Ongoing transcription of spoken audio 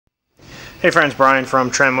Hey friends, Brian from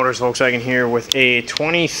Trend Motors Volkswagen here with a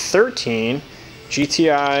 2013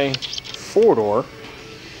 GTI 4-door.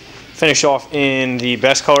 Finished off in the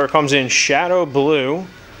best color. It comes in shadow blue.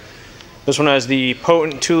 This one has the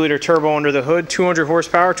potent 2-liter turbo under the hood, 200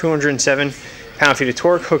 horsepower, 207 pound-feet of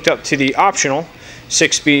torque, hooked up to the optional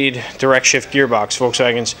 6-speed direct shift gearbox,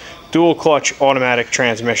 Volkswagen's dual clutch automatic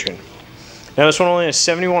transmission. Now this one only has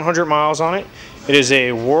 7,100 miles on it. It is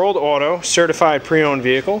a World Auto certified pre-owned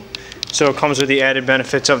vehicle. So it comes with the added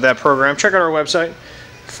benefits of that program. Check out our website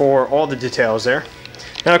for all the details there.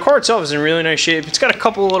 Now the car itself is in really nice shape. It's got a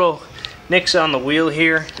couple little nicks on the wheel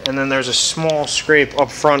here, and then there's a small scrape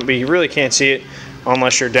up front, but you really can't see it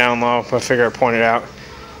unless you're down low. I figure I'd point it out.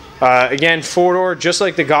 Again, 4-door, just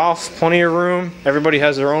like the Golf, plenty of room. Everybody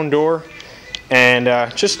has their own door, and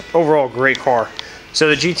just overall great car. So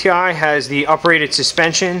the GTI has the uprated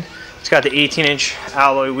suspension. It's got the 18-inch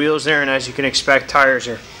alloy wheels there, and as you can expect, tires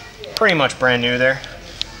are pretty much brand new there.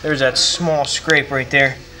 There's that small scrape right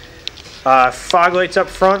there. Fog lights up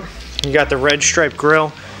front. You got the red striped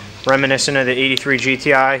grille, reminiscent of the '83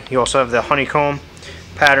 GTI. You also have the honeycomb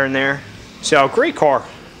pattern there. So great car,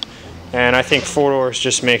 and I think 4 doors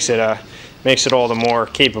just makes it all the more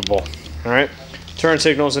capable. All right, turn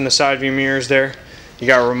signals in the side view mirrors there. You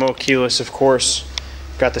got remote keyless, of course.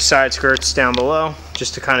 Got the side skirts down below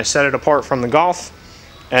just to kind of set it apart from the Golf.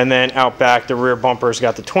 And then out back, the rear bumper's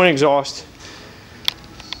got the twin exhaust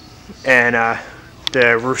and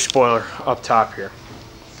the roof spoiler up top here.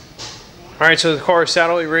 All right, so the car is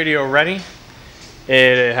satellite radio ready.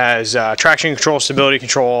 It has traction control, stability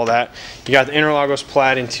control, all that. You got the Interlagos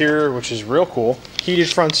plaid interior, which is real cool. Heated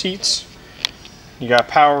front seats. You got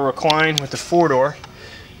power recline with the 4-door.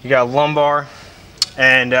 You got lumbar,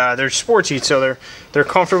 and they're sport seats, so they're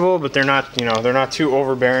comfortable, but they're not, they're not too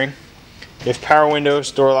overbearing. You have power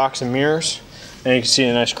windows, door locks, and mirrors. And you can see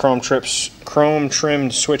the nice chrome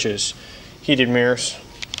trimmed switches. Heated mirrors.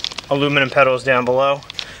 Aluminum pedals down below.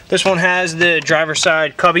 This one has the driver's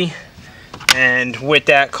side cubby. And with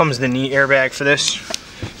that comes the knee airbag for this.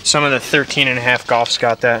 Some of the 13.5 Golfs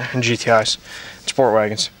got that, and GTIs, sport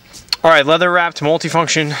wagons. Alright, leather wrapped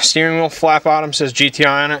multifunction steering wheel, flat bottom, says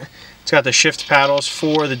GTI on it. It's got the shift paddles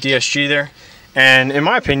for the DSG there. And in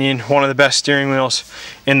my opinion, one of the best steering wheels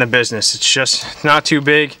in the business. It's just not too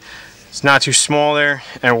big, it's not too small there,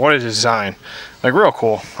 and what a design. Like, real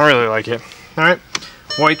cool. I really like it. All right,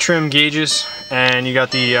 white trim gauges, and you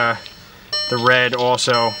got the red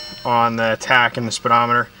also on the tach and the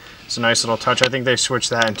speedometer. It's a nice little touch. I think they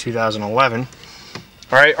switched that in 2011.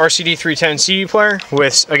 All right, RCD-310 CD player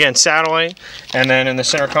with, again, satellite, and then in the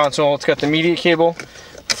center console, it's got the media cable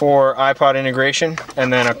for iPod integration,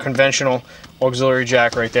 and then a conventional auxiliary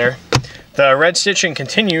jack right there. The red stitching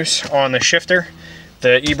continues on the shifter,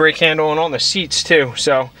 the e-brake handle, and on the seats too.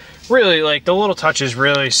 So really, like, the little touches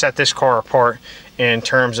really set this car apart in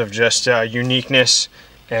terms of just uniqueness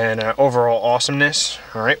and overall awesomeness.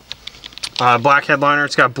 All right, black headliner.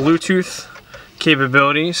 It's got Bluetooth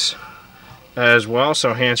capabilities as well,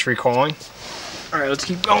 so hands-free calling. All right, let's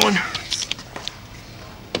keep going.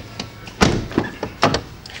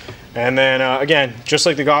 And then again, just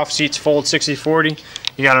like the Golf, seats fold 60/40.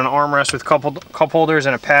 You got an armrest with cup holders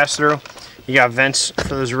and a pass-through. You got vents for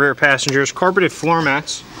those rear passengers, carpeted floor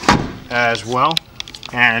mats as well,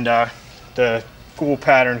 and the cool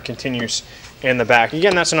pattern continues in the back.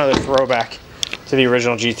 Again, that's another throwback to the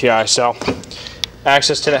original GTI. So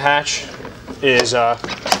access to the hatch is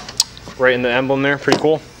right in the emblem there, pretty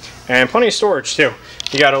cool, and plenty of storage too.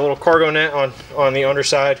 You got a little cargo net on the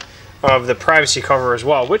underside of the privacy cover as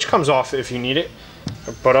well, which comes off if you need it,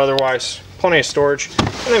 but otherwise plenty of storage.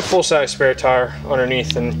 And then full-size spare tire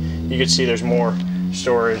underneath, and you can see there's more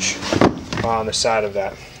storage on the side of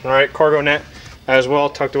that. All right, cargo net as well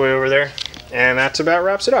tucked away over there, and that's about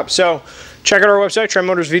wraps it up. So check out our website,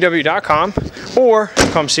 trendmotorsvw.com, or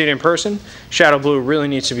come see it in person. Shadow blue really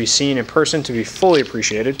needs to be seen in person to be fully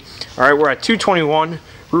appreciated. All right, we're at 221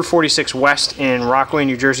 Route 46 West in Rockaway,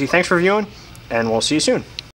 New Jersey. Thanks for viewing, and we'll see you soon.